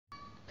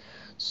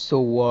So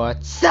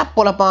WhatsApp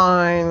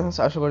পলাপাইন্স,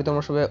 আশা করি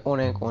তোমরা সবাই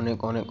অনেক অনেক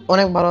অনেক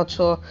অনেক ভালো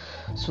আছো।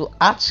 সো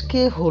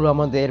আজকে হলো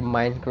আমাদের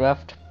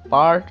মাইনক্রাফট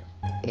পার্ট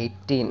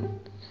 18।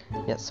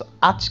 সো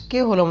আজকে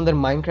হলো আমাদের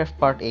মাইনক্রাফট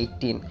পার্ট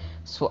 18।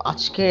 সো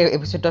আজকের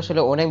এপিসোডটা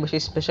আসলে অনেক বেশি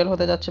স্পেশাল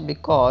হতে যাচ্ছে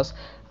বিকজ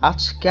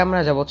আজকে আমরা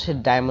যাবো হচ্ছে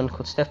ডায়মন্ড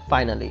খুঁজতে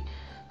ফাইনালি।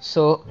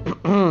 সো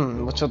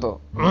বুঝছো তো,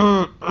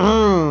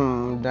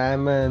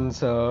 ডায়মন্ড,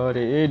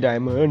 সরি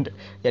ডায়মন্ড,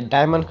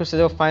 ডায়মন্ড খুঁজতে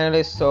যাবো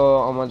ফাইনালি। সো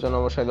আমার জন্য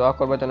অবশ্যই দোয়া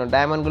করবার জন্য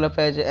ডায়মন্ডগুলো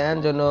পেয়ে যায় এর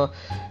জন্য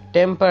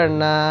টেম্পার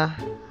না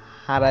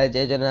হারায়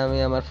যায়, যেন আমি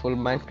আমার ফুল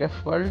মাইনক্রাফট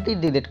ওয়ার্ল্ডটি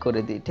ডিলিট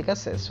করে দিই, ঠিক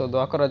আছে? সো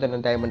দোয়া করার জন্য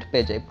ডায়মন্ড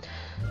পেয়ে যাই।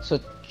 সো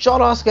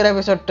চলো আজকের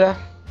এপিসোডটা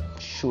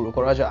শুরু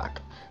করা যাক।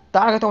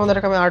 তার আগে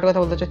তোমাদেরকে আমি আরেকটা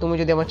কথা বলতে চাই, তুমি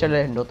যদি আমার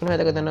চ্যানেলে নতুন হয়ে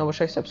থাকো তাহলে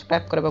অবশ্যই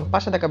সাবস্ক্রাইব করো এবং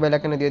পাশে থাকা বেল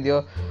আইকনে দিয়ে দিও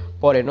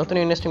পরে নতুন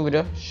ইন্টারেস্টিং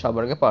ভিডিও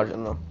সবার আগে পাওয়ার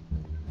জন্য।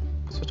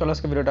 সো চলো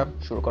আজকে ভিডিওটা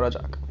শুরু করা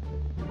যাক।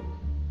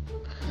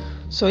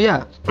 সো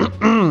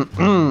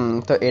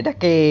তো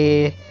এটাকে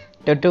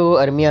টোটো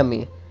আর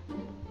মিয়ামি।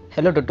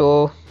 হ্যালো টোটো,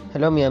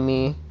 হ্যালো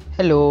মিয়ামি,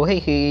 হ্যালো হেই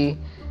হে।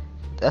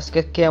 আজকে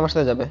কে আমার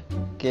সাথে যাবে?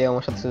 কে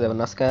আমার সাথে যাবে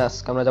না?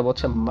 আজকে আমরা যাবো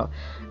হচ্ছে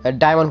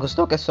ডায়মন্ড খুঁজতে।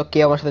 ওকে, সো কে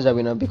আমার সাথে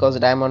যাবি না বিকজ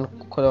ডায়মন্ড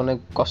খোঁজা অনেক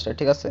কষ্টের,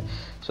 ঠিক আছে?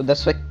 সো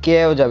দ্যাটস ওয়াই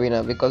কেউ যাবি না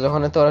বিকজ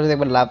ওখানে তোরা যদি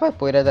একবার লাফায়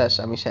পড়ে যাস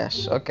আমি শেষ।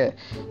 ওকে,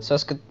 সো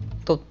আজকে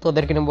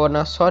তোদেরকে নেবো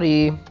না, sorry,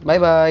 bye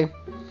bye,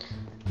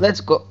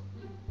 let's go.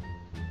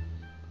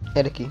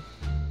 এটা কি?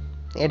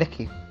 এটা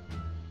কি?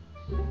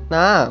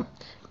 না,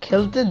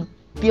 খেলতে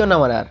দিও না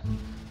আমার আর।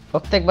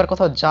 প্রত্যেকবার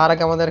কোথাও যাওয়ার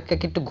আগে আমাদেরকে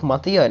কি একটু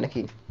ঘুমাতেই হয়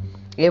নাকি?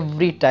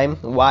 Every time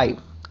Y?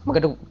 আমাকে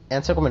একটু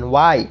অ্যান্সার করবেন,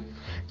 ওয়াই?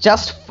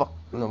 জাস্ট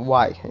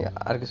ওয়াই,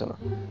 আর কিছু না।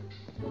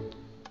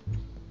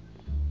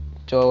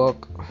 চোখ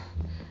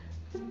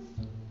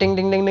টিং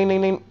টিং টিং টিং টিং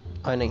টিং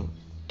হয় নাই,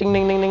 টিং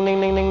টিং টিং টিং টিং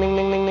টিং টিং টিং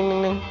টিং টিং টিং টিং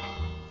টিং।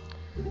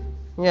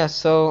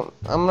 সো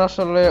আমরা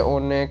আসলে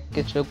অনেক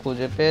কিছু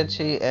খুঁজে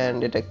পেয়েছি এন্ড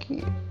এটা কি?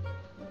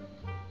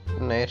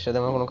 না, এর সাথে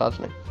আমার কোনো কাজ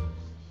নেই।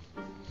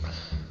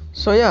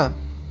 সো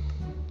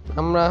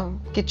আমরা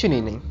কিচ্ছু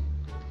নিই নেই।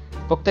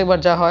 প্রত্যেকবার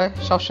যা হয়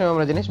সবসময়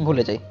আমরা জিনিস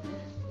ভুলে যাই,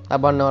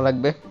 আবার নেওয়া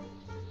লাগবে।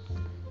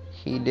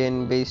 হিডেন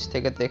বেস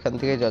থেকে তো এখান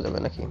থেকে যাওয়া যাবে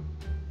নাকি?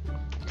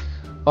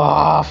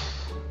 Of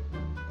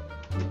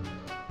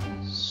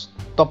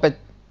stop it,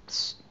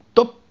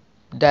 stop.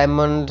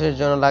 ডায়মন্ডের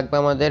জন্য লাগবে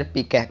আমাদের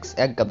পিক্যাক্স,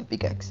 এক গাদা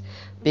পিক্যাক্স।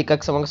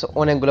 পিক্যাক্স আমার কাছে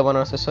অনেকগুলো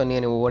বানানো আছে, সো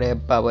নিয়ে নেবো। ওরে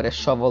বাবারে,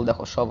 শভল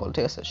দেখো, শভল,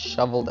 ঠিক আছে?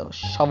 শভল দেখো,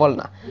 শভল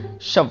না,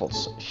 শভলস।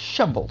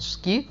 শভলস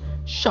কি?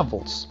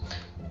 শভলস।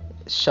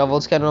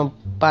 শভলস কেন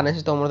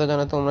বানাইছি তোমরা তো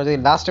জানো। তোমরা যদি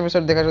লাস্ট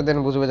এপিসোড দেখা দেন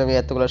বুঝবে যে আমি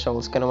এতগুলো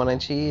শভলস কেন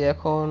বানাইছি।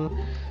 এখন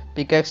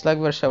পিক্যাক্স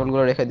লাগবে আর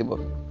শভলগুলো রেখে দিব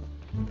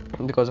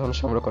বিকজ এখন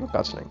শভল কোনো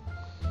কাজ নাই।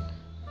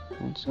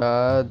 যা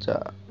যা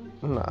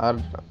না, আর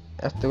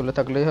এতগুলো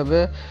থাকলেই হবে।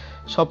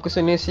 সবকিছু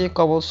নিয়েছি,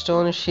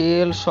 কবলস্টোন,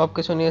 শিল্ড,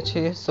 সবকিছু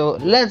নিয়েছি। সো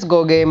লেটস গো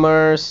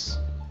গেমার্স,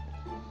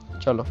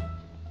 চলো।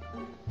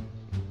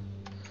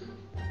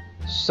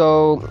 সো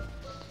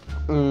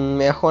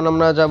এখন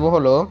আমরা যাব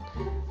হলো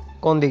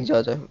কোন দিক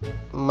যাওয়া যায়।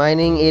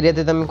 মাইনিং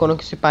এরিয়াতে তো আমি কোনো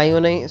কিছু পাইও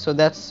নাই, সো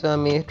দ্যাটস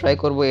আমি ট্রাই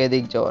করবো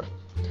এদিক যাওয়ার।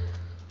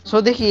 সো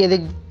দেখি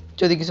এদিক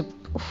যদি কিছু,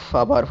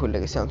 আবার ভুলে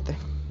গেছি আনতে।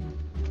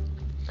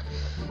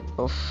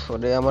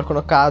 ওরে, আমার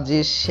কোনো কাজই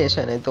শেষ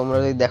হয় নাই। তোমরা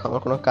যদি দেখো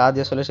আমার কোনো কাজই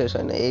আসলে শেষ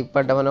হয় না। এই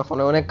পার্টটা মানে এখন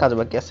অনেক কাজ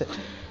বাকি আছে।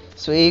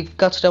 সো এই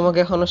কাজটা আমাকে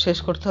এখনো শেষ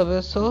করতে হবে।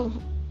 সো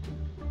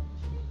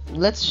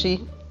লেটস সি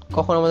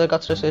কখন আমাদের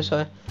কাজটা শেষ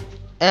হয়।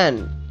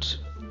 এন্ড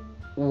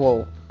ও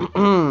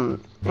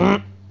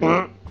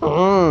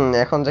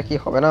এখন যা কি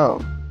হবে না,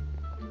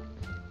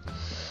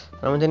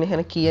 আমি জানি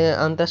এখানে কি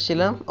আনতে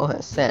আসছিলাম। ও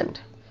হ্যাঁ, স্যান্ড।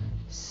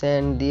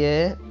 স্যান্ড দিয়ে,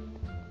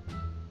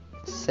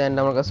 স্যান্ড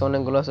আমার কাছে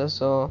অনেকগুলো আছে।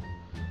 সো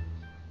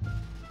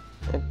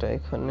এটা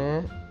এখানে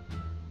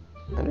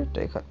আর এটা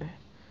এখানে,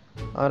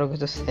 আরো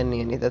কিছু স্যান্ড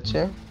নিয়ে নিতে হচ্ছে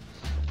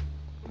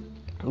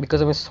বিকজ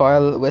আমি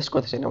সয়েল ওয়েস্ট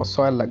করতে চাই না। আমার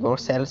সয়েল লাগবে,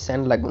 আমার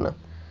স্যান্ড লাগবে না।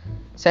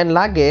 স্যান্ড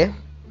লাগে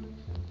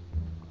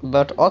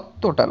বাট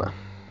অতটা না।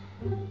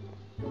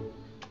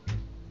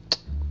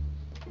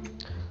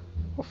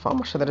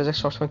 আমার সাথে এটা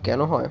সবসময়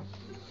কেন হয়?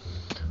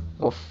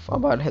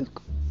 আবার হেল্প।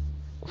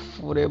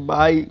 ওরে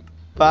ভাই,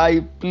 ভাই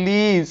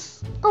প্লিজ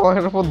আমার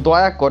উপর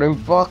দয়া করে। আমি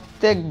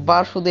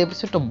প্রত্যেকবার শুধু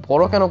এপিসোডটা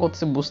বড় কেন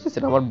করতেছি বুঝতেছি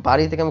না। আমার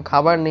বাড়ি থেকে আমি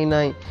খাবার নেই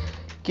নাই,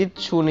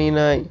 কিচ্ছু নেই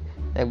নাই।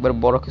 একবার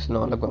বড় কিছু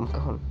নেওয়া লাগবে আমাকে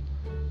এখন।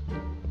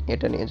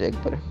 এটা নিয়ে যাই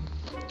একবারে,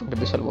 এটা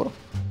বিশাল বড়।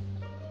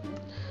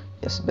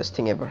 Yes, best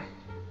thing ever.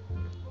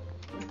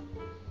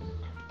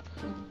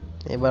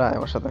 এবার আয়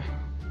আমার সাথে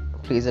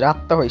প্লিজ।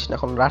 রাতটা হইস না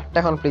এখন, রাতটা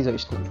এখন প্লিজ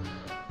হইস না।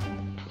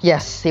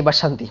 ইয়েস, এবার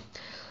শান্তি।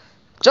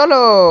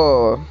 চলো।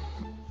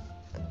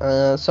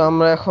 সো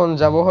আমরা এখন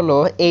যাব হলো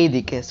এই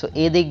দিকে। সো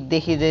এই দিক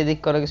দেখি যে এদিক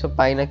করে কিছু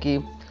পাই নাকি।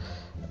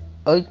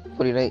 ওই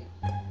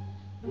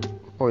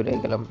পড়ে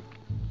গেলাম।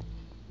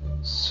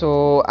 সো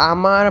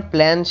আমার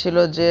প্ল্যান ছিল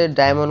যে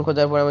ডায়মন্ড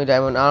খোঁজার পর আমি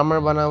ডায়মন্ড আর্মার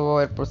বানাবো,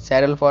 এরপর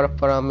স্যাডেল পাওয়ার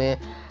পর আমি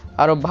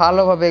আরো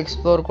ভালোভাবে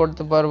এক্সপ্লোর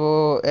করতে পারবো।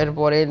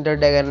 এরপর এন্ডার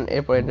ড্রাগন,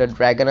 এরপর এন্ডার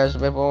ড্রাগন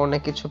আসবে।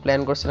 অনেক কিছু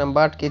প্ল্যান করছিলাম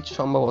বাট কিছু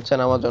সম্ভব হচ্ছে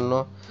না আমার জন্য।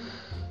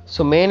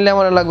 সো মেইনলি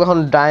আমার লাগবে এখন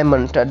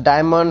ডায়মন্ড।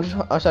 ডায়মন্ড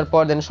আসার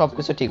পর দেন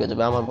সবকিছু ঠিক হয়ে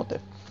যাবে আমার মতে।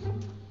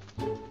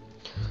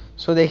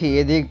 সো দেখি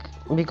এদিক,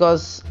 বিকজ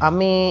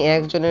আমি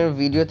একজনের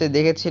ভিডিওতে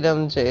দেখেছিলাম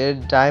যে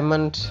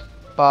ডায়মন্ড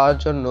পাওয়ার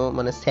জন্য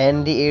মানে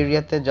স্যান্ডি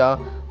এরিয়াতে যা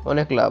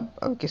অনেক লাভ।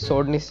 আমি কি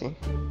সোর্ড নিছি?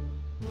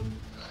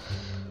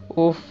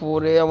 উফ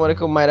ওরে আমার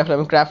খুব মাইরা ফেলে।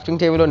 আমি ক্রাফটিং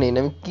টেবিলও নেই না।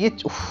 আমি কি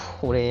উফ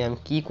ওরে আমি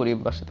কি করি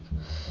বাসাতে?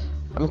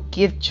 আমি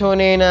কিচ্ছু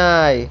নেই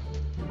নাই।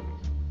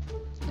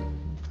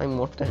 আমি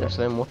মরতে চাই,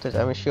 আসলে আমি মরতে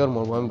চাই। আমি শিওর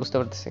মরবো, আমি বুঝতে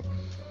পারতেছি।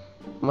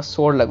 আমার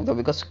সোর্ড লাগতো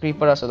বিকজ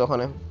ক্রিপার আছে তখন।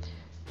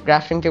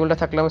 ক্রাফটিং টেবিলটা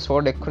থাকলে আমি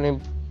সোর্ড এক্ষুনি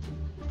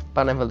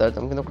বানাই ফেলতে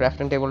পারতাম, কিন্তু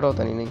ক্রাফটিং টেবিলটাও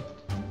জানি নেই।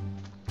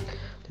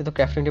 তো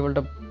ক্রাফটিং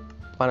টেবিলটা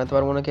বানাতে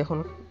পারবো নাকি এখন?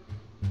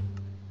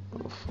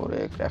 পরে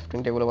ক্রাফটিং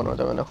টেবিল বানানো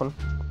যাবে না এখন।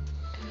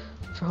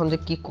 এখন যে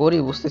কি করি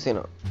বুঝতেছি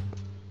না।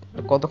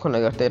 কতক্ষণ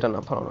লাগে? এটা না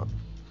ভালো না।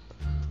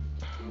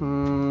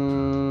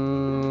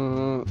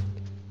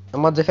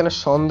 আমার যেখানে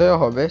সন্দেহ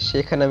হবে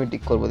সেখানে আমি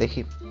টিক করব।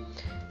 দেখি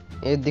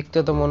এই দিকটা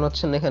তো মনে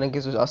হচ্ছে না এখানে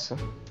কিছু আছে।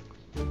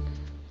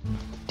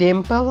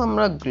 টেম্পল,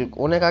 আমরা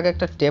অনেক আগে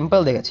একটা টেম্পল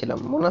দেখেছিলাম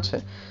মনে আছে?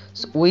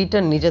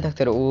 ওইটার নিচে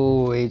থাকতে ও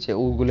এই যে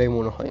ওগুলোই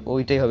মনে হয়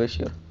ওইটাই হবে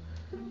শিওর।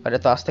 আরে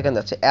তো আস্তে কেন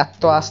যাচ্ছে?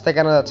 এত আস্তে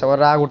কেন যাচ্ছে? আমার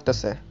রাগ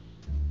উঠতেছে।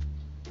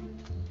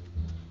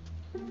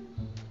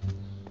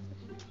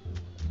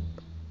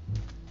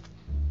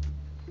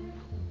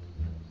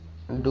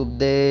 ডুব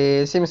দে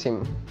সিম সিম।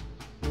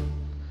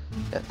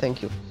 Thank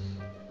you.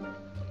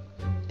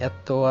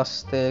 এত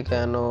আস্তে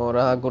কেন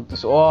রাগ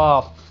উঠতেছে?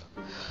 অফ।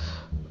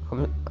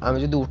 আমি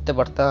যদি উঠতে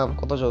পারতাম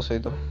কত জোস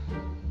হইতো।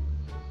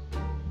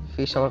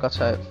 ফিশ আমার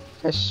কাছে।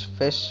 Fish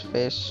fish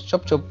fish.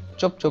 চুপ চুপ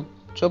চুপ চুপ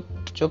চুপ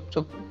চুপ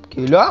চুপ। কি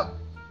হলো?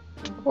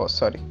 ও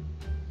সরি,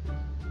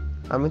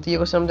 আমি তো ইয়ে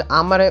করছিলাম যে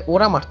আমারে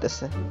ওরা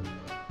মারতেছে।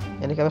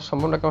 এনে কেন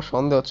সম্পূর্ণ কেমন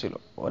সন্দেহ ছিল।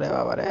 ওরে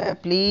বাবা রে,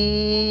 প্লিজ।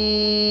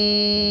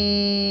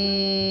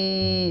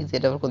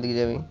 এটা আবার কোন দিকে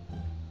যাবি?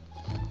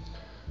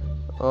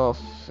 অফ,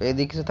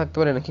 এদিকে কিছু থাকতে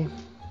পারে নাকি?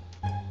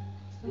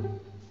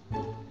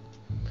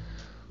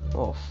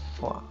 অফ,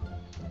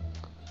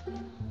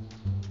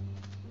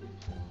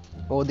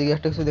 ওদিকে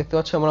একটা কিছু দেখতে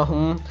পাচ্ছি আমরা।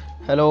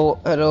 হ্যালো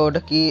হ্যালো,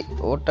 ওটা কি?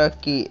 ওটা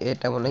কি?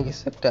 এটা মনে হয়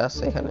কিছু একটা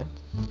আছে এখানে।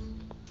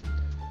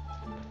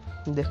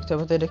 দেখতে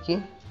হবে তো এটা কি।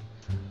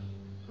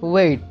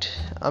 ওয়েট,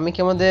 আমি কি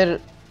আমাদের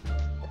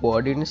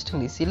কোঅর্ডিনেটসটা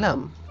নিছিলাম?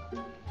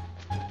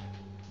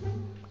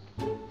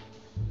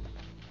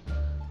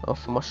 অফ,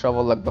 আমার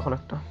সবল লাগবে এখন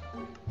একটা।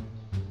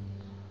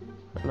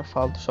 না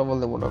ফালতু সবল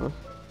দেবো না আমি।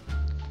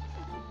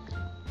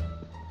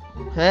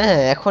 হ্যাঁ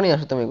হ্যাঁ, এখনই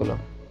আসো তুমি এগুলো।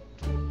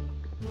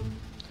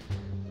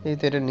 এই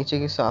তো এটার নিচে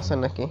কিছু আছে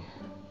নাকি?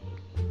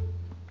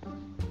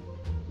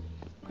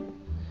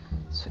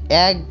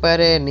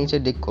 একবারে নিচে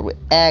ডিগ করবো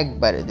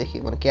একবারে, দেখি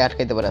মানে কে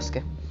আটকাইতে পারে আজকে।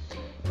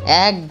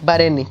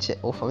 একবারে নিচে।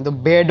 ওফ, আমি তো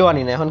বেডও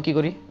আনি না। এখন কি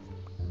করি?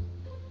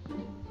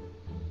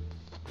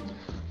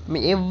 আমি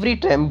এভরি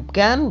টাইম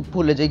কেন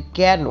ভুলে যাই?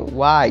 কেন?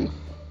 ওয়াই?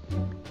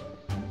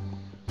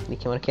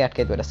 দেখি আমার কে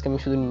আটকাইতে পারে আজকে। আমি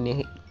শুধু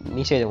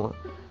নিচে যাবো।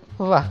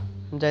 বাহ,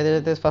 যাইতে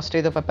যাইতে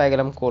ফার্স্টেই তো পাই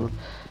গেলাম কোল।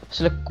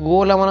 আসলে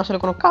কোল আমার আসলে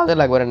কোনো কাজে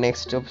লাগবে না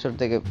নেক্সট এপিসোড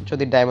থেকে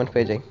যদি ডায়মন্ড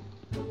পেয়ে যাই,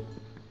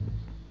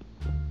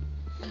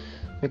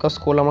 বিকজ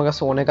কোল আমার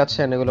কাছে অনেক আছে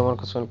এন্ড এগুলো আমার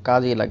কাছে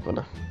কাজেই লাগবে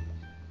না।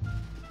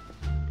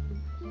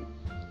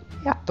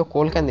 এত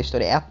কোল কেন দিস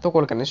তোরে? এত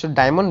কোল কেন? শুধু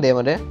ডায়মন্ড দে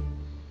আমারে।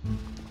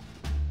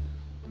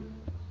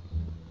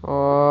 ও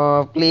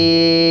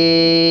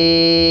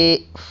প্লিজ।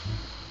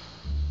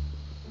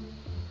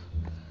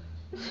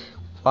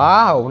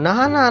 ওয়াও, না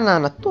না না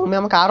না, তুমি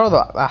আমাকে আরো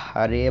দাও।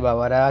 আরে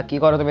বাবারা, কি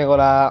করো তুমি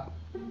এগুলা?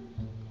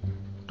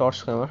 টর্চ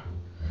আমার।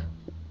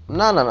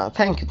 না না না,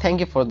 thank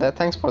you for that,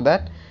 thanks for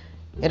that.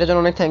 এটার জন্য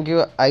অনেক thank you,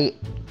 I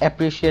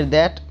appreciate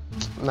that.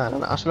 না না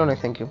না, আসলে অনেক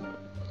থ্যাংক ইউ।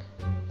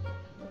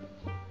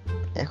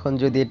 এখন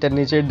যদি এটা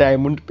নিচে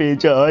ডায়মন্ড পেয়ে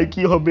যায়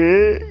কি হবে?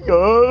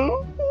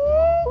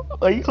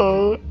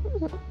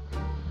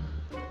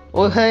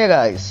 ও হ্যাঁ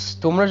গাইস,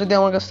 তোমরা যদি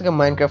আমার কাছ থেকে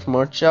মাইনক্রাফট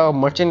মার্চ চাও,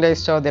 মার্চেন্ডাইজ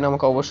চাও, দেন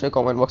আমাকে অবশ্যই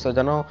কমেন্ট বক্সে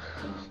জানাও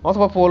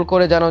অথবা পোল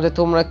করে জানাও যে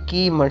তোমরা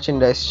কি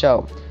মার্চেন্ডাইজ চাও।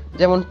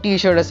 যেমন টি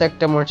শার্ট আছে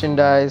একটা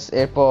মার্চেন্ডাইজ,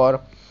 এরপর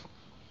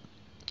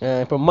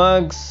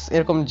মাগস,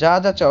 এরকম যা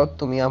যা চাও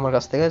তুমি আমার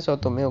কাছ থেকে চাও,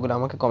 তুমি ওগুলো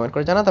আমাকে কমেন্ট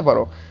করে জানাতে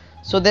পারো।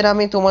 সো দেন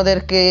আমি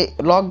তোমাদেরকে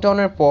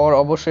লকডাউনের পর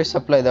অবশ্যই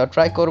সাপ্লাই দেওয়া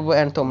ট্রাই করবো,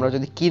 অ্যান্ড তোমরা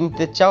যদি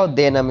কিনতে চাও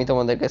দেন আমি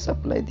তোমাদেরকে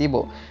সাপ্লাই দিব,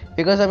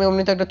 বিকজ আমি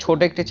এমনিতে একটা ছোট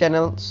একটি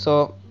চ্যানেল। সো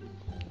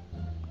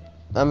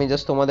আমি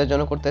জাস্ট তোমাদের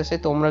জন্য করতেছি।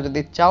 তোমরা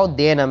যদি চাও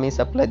দেন আমি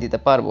সাপ্লাই দিতে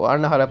পারবো, আর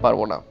না হলে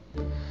পারবো না।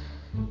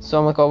 সো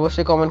আমাকে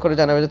অবশ্যই কমেন্ট করে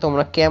জানাবে যে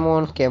তোমরা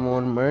কেমন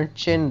কেমন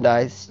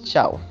মার্চেন্ডাইজ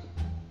চাও।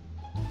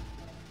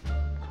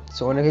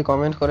 সো অনেকেই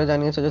কমেন্ট করে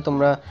জানিয়েছো যে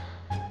তোমরা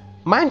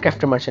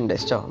মাইনক্রাফটের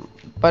মার্চেন্ডাইজ চাও,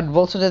 বাট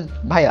বলছো যে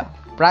ভাইয়া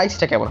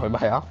প্রাইসটা কেমন হবে?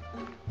 ভাইয়া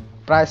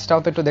প্রাইসটাও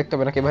তো একটু দেখতে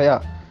হবে নাকি ভাইয়া?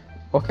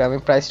 ওকে, আমি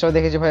প্রাইসটাও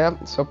দেখেছি ভাইয়া।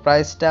 সো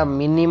প্রাইসটা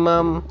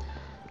মিনিমাম,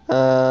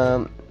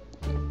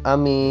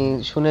 আমি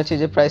শুনেছি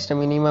যে প্রাইসটা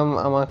মিনিমাম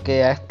আমাকে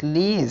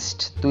অ্যাটলিস্ট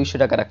 200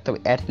 টাকা রাখতে হবে।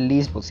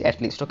 অ্যাটলিস্ট বলছি,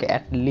 অ্যাটলিস্ট। ওকে,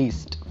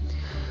 অ্যাটলিস্ট।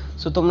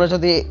 সো তোমরা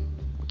যদি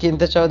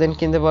কিনতে চাও দেন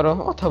কিনতে পারো,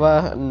 অথবা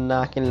না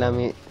কিনলে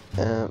আমি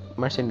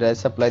মার্চেন্ডাইজ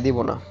সাপ্লাই দিব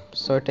না।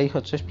 সো এটাই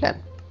হচ্ছে প্ল্যান।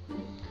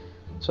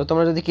 সো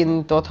তোমরা যদি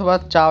কিনতে অথবা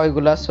চাও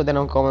এগুলা, সো দেন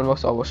আমাকে কমেন্ট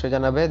বক্সে অবশ্যই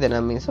জানাবে, দেন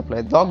আমি সাপ্লাই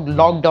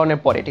লকডাউনের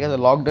পরে, ঠিক আছে,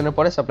 লকডাউনের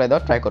পরে সাপ্লাই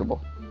দেওয়ার ট্রাই করবো।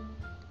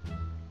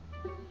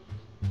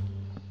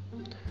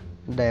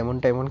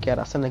 ডায়মন্ড কি আর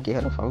আছে নাকি?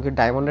 হ্যালো, আমি কি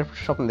ডায়মন্ডের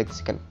স্বপ্ন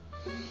দেখছি কেন?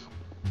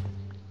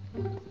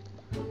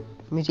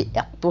 আমি যে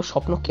এত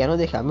স্বপ্ন কেন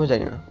দেখি আমিও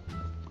জানি না।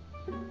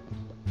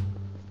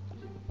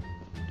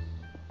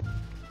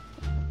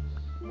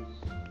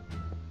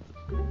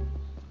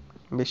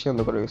 বেশি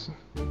অন্ধকার হয়ে গেছে।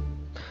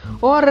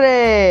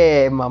 ওরে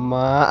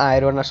মামা,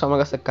 আয়রন আসো আমার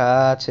কাছে,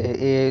 কাছে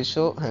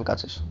এসো, হ্যাঁ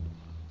কাছে এসো।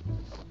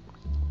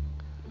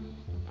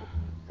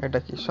 এটা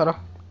কি? সরা,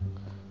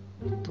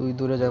 তুই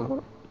দূরে যা।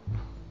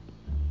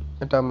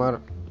 এটা আমার,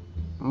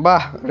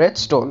 বাহ,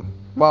 redstone,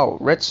 wow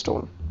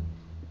redstone,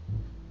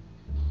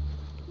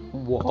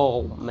 wow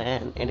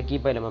man, এটা কি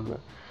পাইলাম আমরা?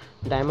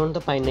 ডায়মন্ড তো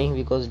পাই নাই,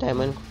 বিকজ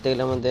ডায়মন্ড করতে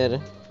গেলে আমাদের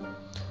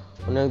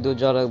অনেক দূর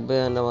যাওয়া লাগবে,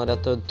 আর আমার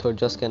এত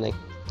ধৈর্য আজকে নাই।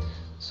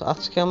 সো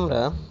আজকে আমরা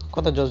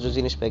কত জজ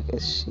জিনিস পাই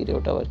রে,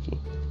 ওটা আর কি।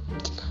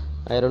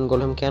 আয়রন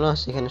গোলেম কেন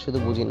আসছে এখানে শুধু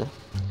বুঝি না।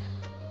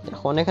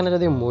 এখন এখানে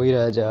যদি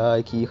মইরা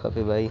যায় কি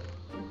হবে ভাই,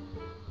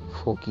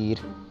 ফকির।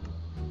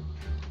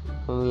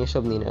 আমি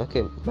এসব নিই না, ওকে,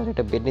 মানে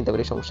একটা বেড নিতে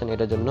পারি, সমস্যা নেই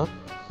এটার জন্য।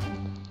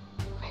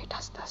 ওয়েট,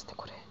 আস্তে আস্তে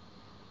করে।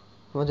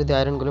 আমার যদি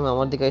আয়রন গোলেম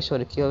আমার দিকে এসে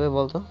কি হবে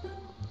বলতো?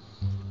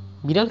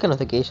 বিড়াল কেন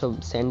থাকে এইসব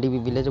স্যান্ডি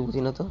ভিলেজে,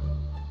 বুঝি না তো।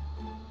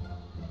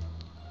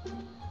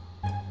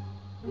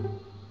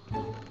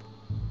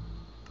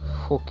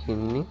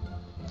 ফকিরনি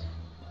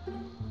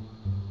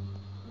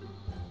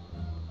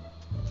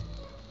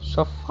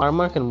সব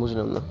ফার্মার কেন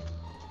বুঝলাম না।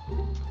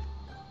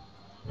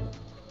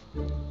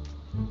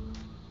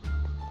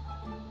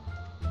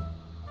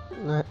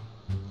 না,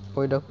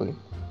 ওইটা কই?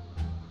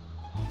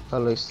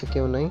 ভালো এসছে,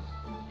 কেউ নাই।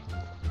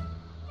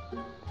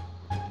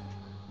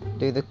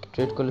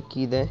 ট্রেড করলে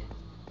কি দেয়?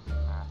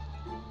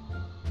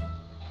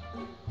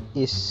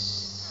 ইস,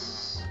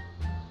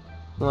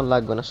 আমার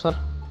লাগবে না, সর।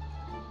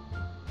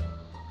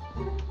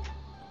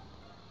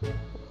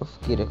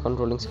 কি রে,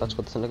 কন্ট্রোলিং কাজ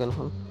করতেছে না কেন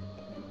এখন?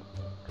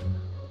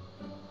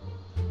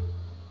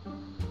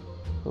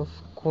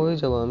 কই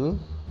যাবো আমি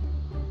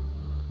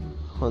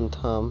এখন?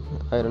 থাম,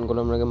 আয়রন গুলো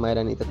আমাকে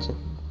মায়েরা নিতে যাচ্ছে।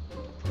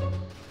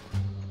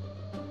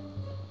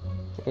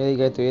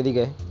 এদিকে তুই,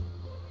 এদিকে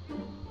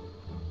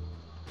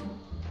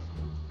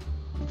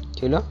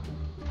ছিল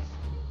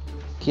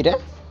কি রে?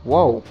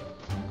 ওয়াও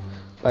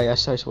ভাই,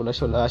 আসিস বলে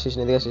আসিস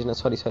না, এদিকে আসিস না,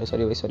 সরি সরি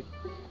সরি ভাই, সরি।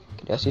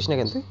 কি রে, আসিস না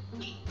কেন তুই?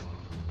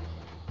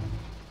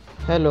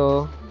 হ্যালো,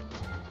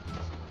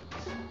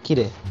 কি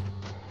রে?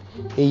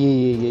 এই এই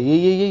এই এই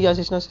এই এই এই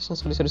আসিস না, আসিস না,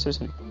 সরি সরি সরি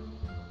সরি।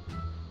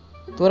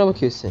 তোর আবার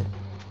কি হচ্ছে?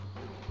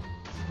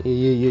 এই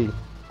এই এই,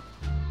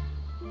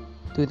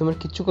 তুই তোমার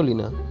কিচ্ছু করলি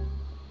না।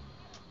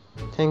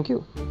 থ্যাংক ইউ,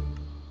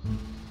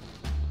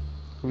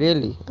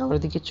 রিয়েলি আমার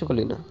তুই কিচ্ছু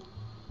করলি না।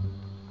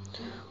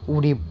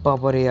 উড়ি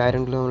বাবারে,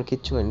 আয়রন গুলো আমার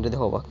কিচ্ছু করেনি,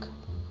 দেখো অবাক।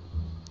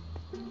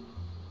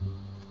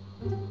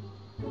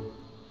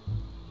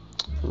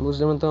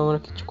 বুঝলাম তো, আমার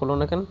কিচ্ছু করলো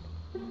না কেন?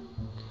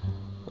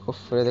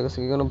 ফেরে দেখেছে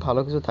কি কোনো ভালো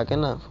কিছু থাকে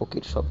না,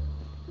 ফকির সব।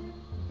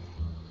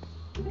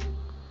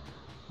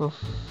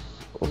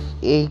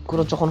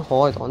 এইগুলো যখন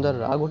হয় তখন যা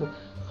রাগ ওঠে।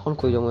 এখন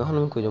কই যাবো, এখন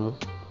আমি কই যাবো?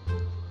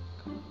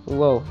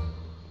 ওয়াও,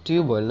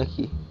 টিউবওয়েল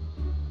নাকি?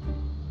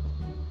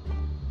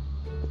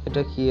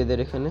 এটা কি এদের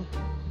এখানে?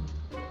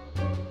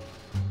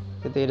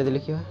 এতে এটা দিলে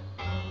কি হয়?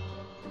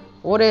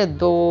 ওরে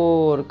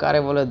দৌড়, কারে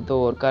বলে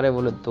দৌড়, কারে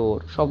বলে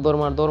দৌড়, সব দৌড়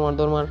মার, দৌড় মার,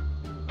 দৌড় মার।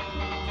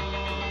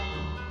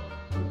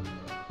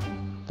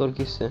 তোর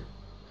কিসে?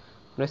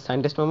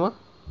 সায়েন্টিস্ট মামা,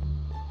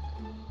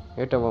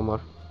 এটা আমার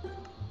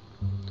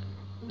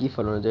কি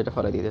ফেলো যে এটা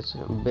ফেলাই দিয়ে যাচ্ছে।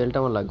 বেলটা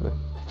আমার লাগবে।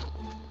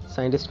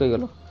 সায়েন্টিস্ট কই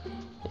গেল?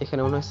 এখানে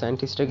মনে হয়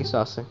সায়েন্টিস্টের কিছু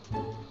আছে,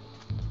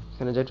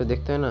 এখানে যে একটু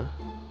দেখতে হয় না।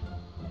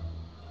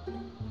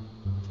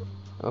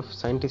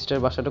 সায়েন্টিস্টের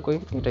বাসাটা কই?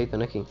 এটাই তো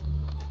নাকি?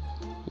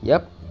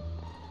 ইয়াপ,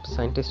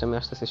 সায়েন্টিস্ট, আমি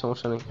আসতেছি,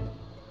 সমস্যা নেই।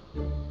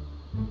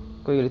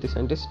 কই গেলি তুই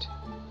সায়েন্টিস্ট?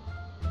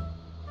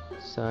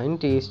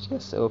 Scientist,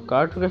 yes. ও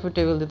কার্টোগ্রাফি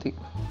টেবিল দিতে।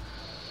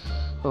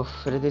 ও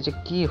ফেলে দিয়েছে,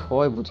 কি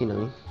হয় বুঝি না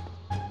আমি।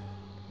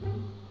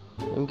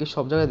 আমি কি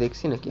সব জায়গায়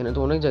দেখছি নাকি? এখানে তো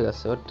অনেক জায়গা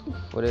আছে, বাট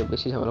ওরে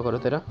বেশি ঝামেলা করো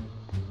তেরা।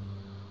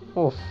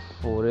 ও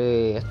ওরে,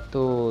 এত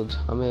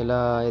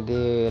ঝামেলা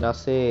এদের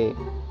আছে।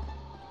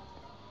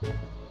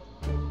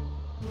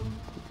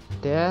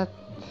 দেখ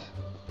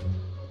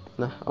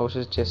না,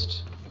 অবশ্যই চেস্ট।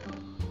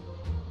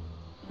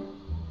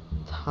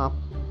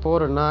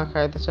 থাপ্পড় না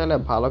খাইতে চাইলে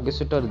ভালো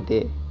কিছুটা দে,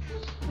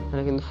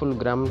 মানে কিন্তু ফুল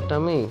গ্রামটা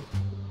আমি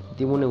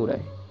দিমুনে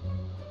উড়াই।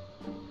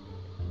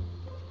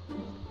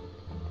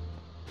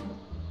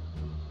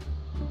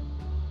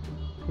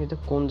 এটা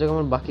কোন জায়গা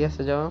আমার বাকি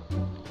আছে যাওয়া?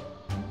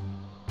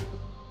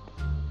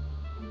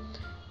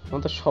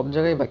 আমার তো সব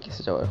জায়গায় বাকি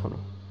আছে যাওয়া এখনো।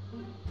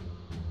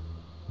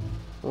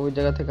 ওই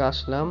জায়গা থেকে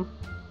আসলাম,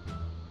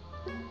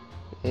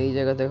 এই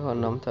জায়গা থেকে আর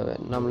নামতে হবে,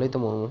 নামলেই তো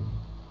মরমু।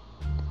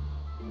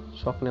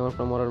 শখ নেই আমার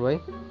মরার ভাই।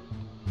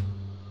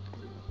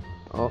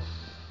 অফ,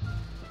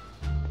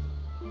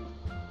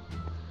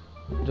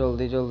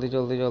 জলদি জলদি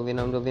জলদি জলদি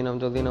নাম, জলদি নাম,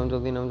 জলদি নাম,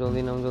 জলদি নাম,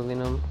 জলদি নাম, জলদি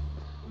নাম।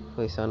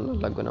 হয়েছে, আর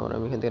লাগবে না আমার,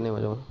 আমি এখান থেকে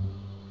নেমে যাবো।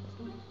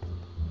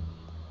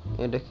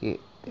 এটা কি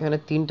এখানে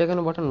তিনটা কেন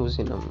বাটন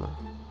বুঝিলাম না।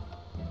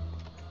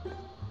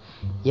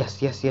 Yes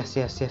yes yes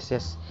yes yes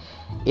yes,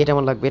 এটা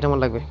আমার লাগবে, এটা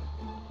আমার লাগবে।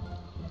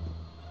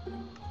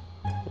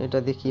 এটা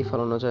দিয়ে কি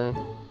ফলানো যায়?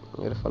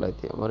 এটা ফলাই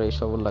দিই, আমার এই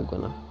সবল লাগবে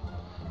না।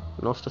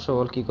 নষ্ট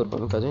সবল কি করবো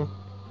আমি কাজে?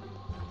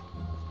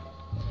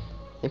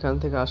 এখান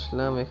থেকে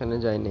আসলাম, এখানে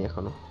যাইনি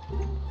এখনো।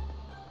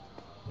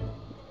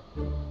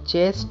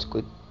 চেস্ট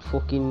কই?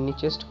 ফকিন্নি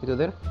চেস্ট কই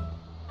তোদের?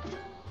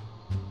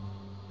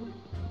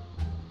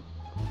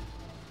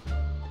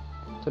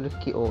 তোদের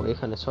কি? ও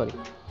এখানে, সরি।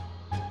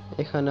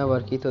 এখানে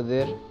আবার কি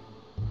তোদের?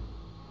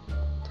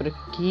 তোরা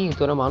কি,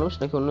 তোরা মানুষ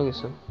নাকি অন্য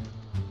কিছু?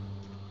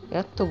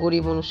 এত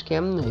গরিব মানুষ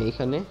কেমনে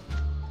এখানে?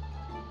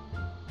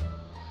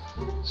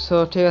 সো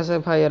ঠিক আছে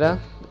ভাইয়েরা,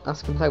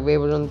 আজকে থাকবে এই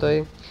পর্যন্তই।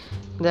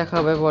 দেখা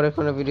হবে পরের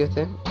কোনো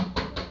ভিডিওতে।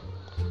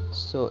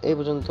 সো এই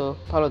পর্যন্ত,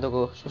 ভালো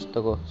থাকো, সুস্থ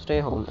থাকো, stay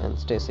home and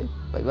stay safe.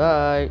 Bye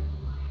bye.